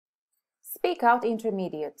Speak Out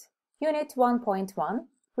Intermediate, Unit 1.1,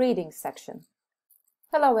 Reading Section.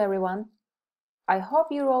 Hello everyone. I hope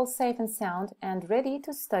you're all safe and sound and ready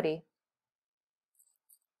to study.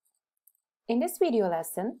 In this video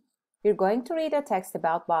lesson, you're going to read a text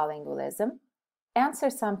about bilingualism, answer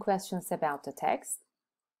some questions about the text,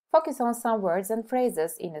 focus on some words and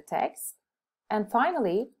phrases in the text, and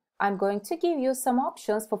finally, I'm going to give you some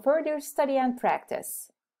options for further study and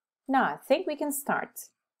practice. Now, I think we can start.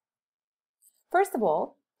 First of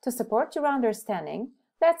all, to support your understanding,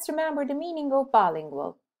 let's remember the meaning of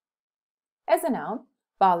bilingual. As a noun,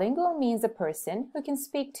 bilingual means a person who can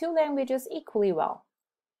speak two languages equally well.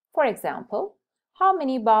 For example, how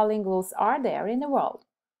many bilinguals are there in the world?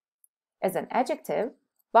 As an adjective,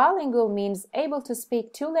 bilingual means able to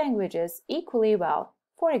speak two languages equally well.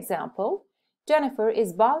 For example, Jennifer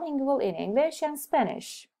is bilingual in English and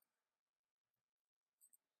Spanish.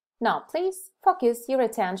 Now, please focus your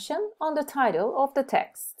attention on the title of the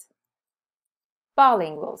text.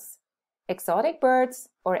 Bilinguals, exotic birds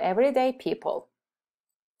or everyday people.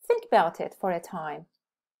 Think about it for a time.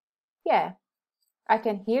 Yeah, I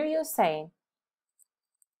can hear you saying,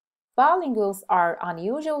 bilinguals are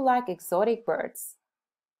unusual like exotic birds,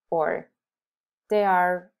 or they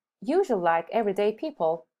are usual like everyday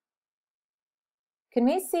people. Can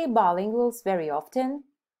we see bilinguals very often?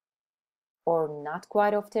 Or not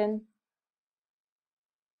quite often?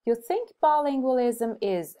 You think bilingualism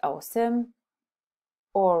is awesome?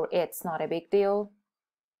 Or it's not a big deal?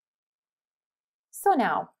 So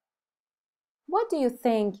now, what do you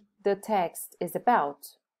think the text is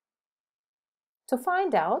about? To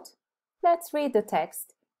find out, let's read the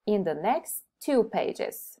text in the next 2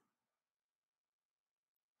 pages.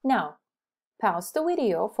 Now, pause the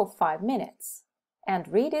video for 5 minutes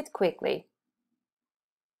and read it quickly.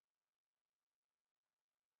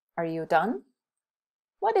 Are you done?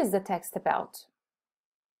 What is the text about?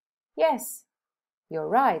 Yes, you're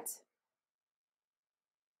right.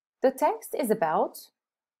 The text is about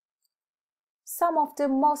some of the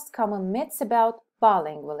most common myths about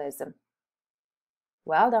bilingualism.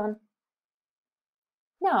 Well done.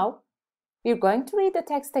 Now, we're going to read the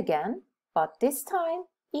text again, but this time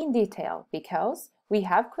in detail because we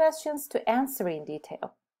have questions to answer in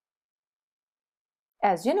detail.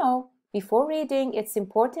 As you know, before reading, it's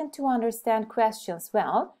important to understand questions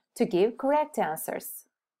well to give correct answers.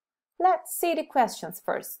 Let's see the questions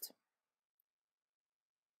first.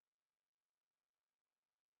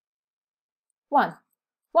 1.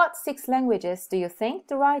 What 6 languages do you think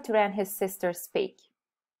the writer and his sister speak?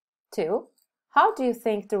 2. How do you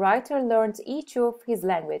think the writer learned each of his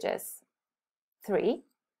languages? 3.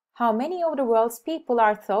 How many of the world's people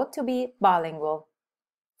are thought to be bilingual?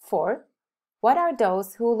 4. What are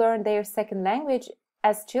those who learn their second language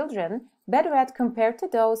as children better at compared to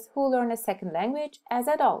those who learn a second language as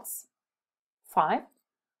adults? 5.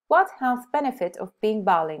 What health benefit of being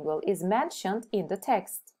bilingual is mentioned in the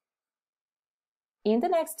text? In the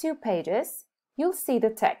next 2 pages, you'll see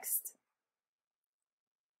the text.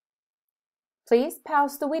 Please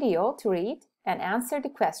pause the video to read and answer the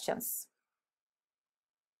questions.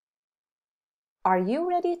 Are you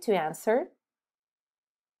ready to answer?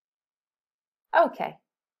 Okay,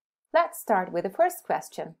 let's start with the first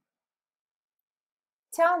question.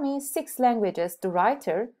 Tell me 6 languages the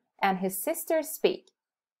writer and his sister speak.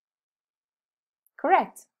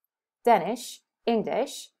 Correct. Danish,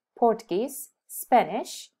 English, Portuguese,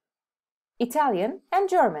 Spanish, Italian, and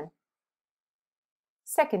German.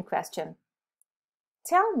 Second question.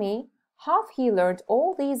 Tell me how he learned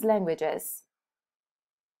all these languages.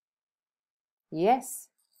 Yes.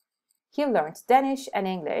 He learned Danish and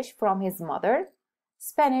English from his mother,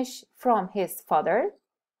 Spanish from his father,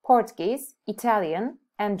 Portuguese, Italian,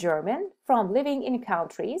 and German from living in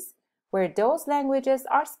countries where those languages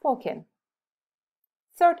are spoken.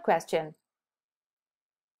 Third question.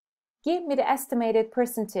 Give me the estimated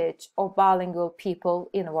percentage of bilingual people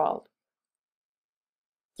in the world.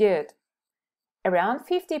 Good. Around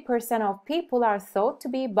 50% of people are thought to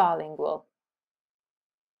be bilingual.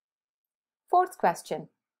 Fourth question.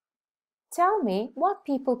 Tell me what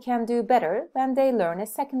people can do better when they learn a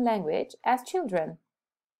second language as children.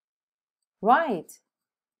 Right.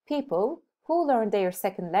 People who learn their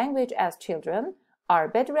second language as children are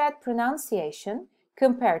better at pronunciation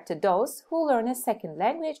compared to those who learn a second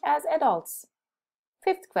language as adults.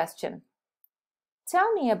 Fifth question.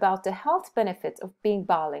 Tell me about the health benefit of being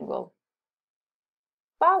bilingual.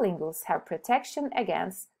 Bilinguals have protection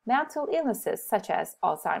against mental illnesses such as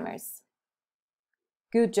Alzheimer's.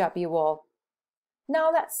 Good job, you all.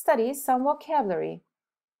 Now let's study some vocabulary.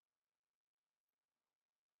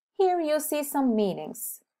 Here you see some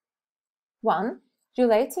meanings. 1.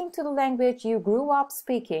 Relating to the language you grew up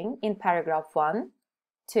speaking in paragraph 1.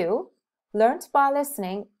 2. Learned by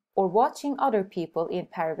listening or watching other people in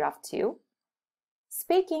paragraph 2.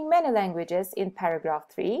 Speaking many languages in paragraph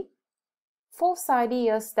 3. False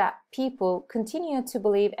ideas that people continue to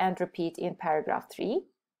believe and repeat in paragraph 3.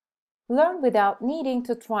 Learn without needing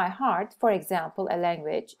to try hard, for example, a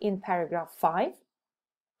language in paragraph 5.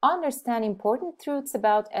 Understand important truths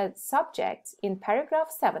about a subject in paragraph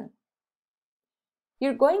 7.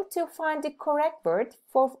 You're going to find the correct word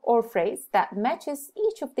or phrase that matches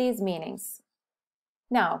each of these meanings.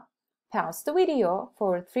 Now, pause the video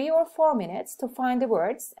for 3 or 4 minutes to find the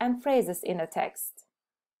words and phrases in the text.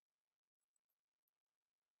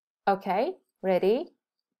 Okay, ready?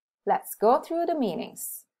 Let's go through the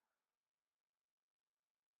meanings.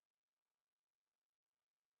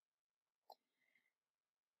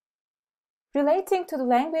 Relating to the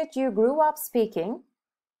language you grew up speaking.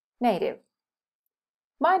 Native.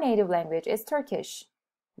 My native language is Turkish.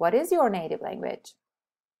 What is your native language?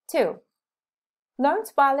 2.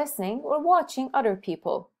 Learned by listening or watching other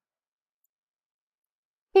people.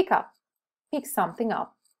 Pick up. Pick something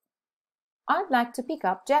up. I'd like to pick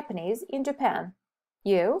up Japanese in Japan.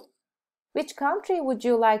 You? Which country would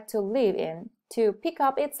you like to live in to pick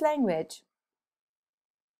up its language?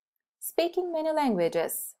 Speaking many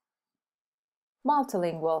languages.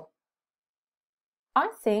 Multilingual. I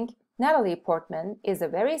think Natalie Portman is a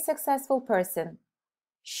very successful person.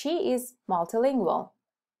 She is multilingual.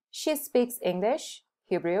 She speaks English,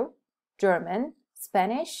 Hebrew, German,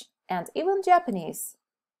 Spanish, and even Japanese.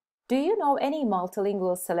 Do you know any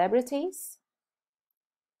multilingual celebrities?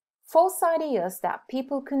 False ideas that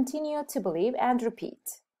people continue to believe and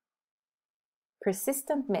repeat.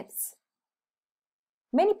 Persistent myths.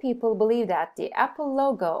 Many people believe that the Apple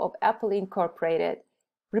logo of Apple Incorporated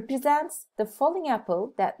represents the falling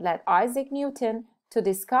apple that led Isaac Newton to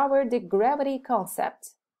discover the gravity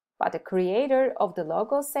concept, but the creator of the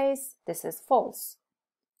logo says this is false.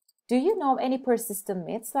 Do you know any persistent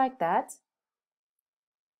myths like that?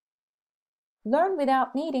 Learn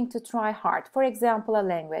without needing to try hard, for example, a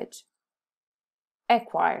language.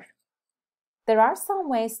 Acquire. There are some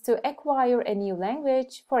ways to acquire a new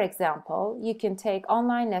language. For example, you can take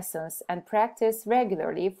online lessons and practice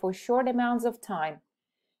regularly for short amounts of time.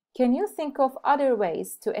 Can you think of other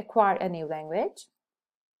ways to acquire a new language?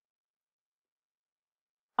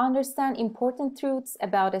 Understand important truths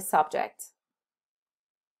about a subject.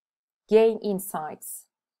 Gain insights.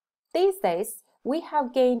 These days, we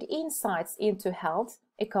have gained insights into health,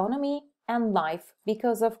 economy, and life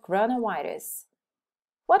because of coronavirus.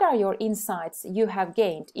 What are your insights you have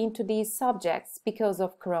gained into these subjects because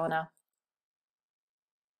of corona?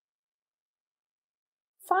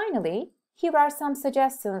 Finally, here are some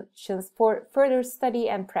suggestions for further study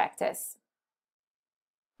and practice.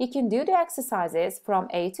 You can do the exercises from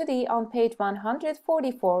A to D on page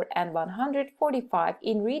 144 and 145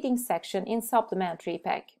 in reading section in supplementary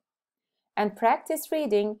pack. And practice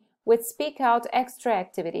reading with Speak Out extra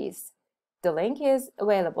activities. The link is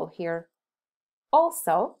available here.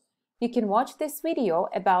 Also, you can watch this video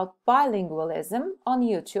about bilingualism on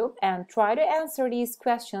YouTube and try to answer these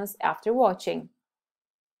questions after watching.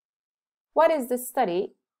 What is this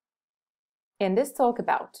study in this talk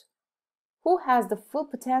about? Who has the full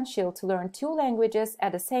potential to learn 2 languages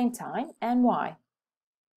at the same time and why?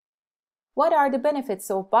 What are the benefits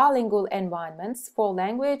of bilingual environments for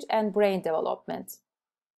language and brain development?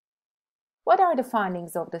 What are the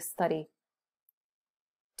findings of the study?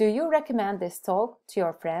 Do you recommend this talk to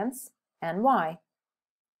your friends and why?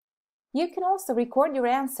 You can also record your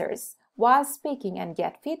answers while speaking and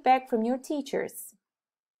get feedback from your teachers.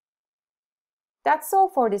 That's all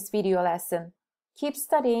for this video lesson. Keep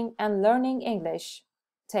studying and learning English.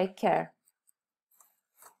 Take care.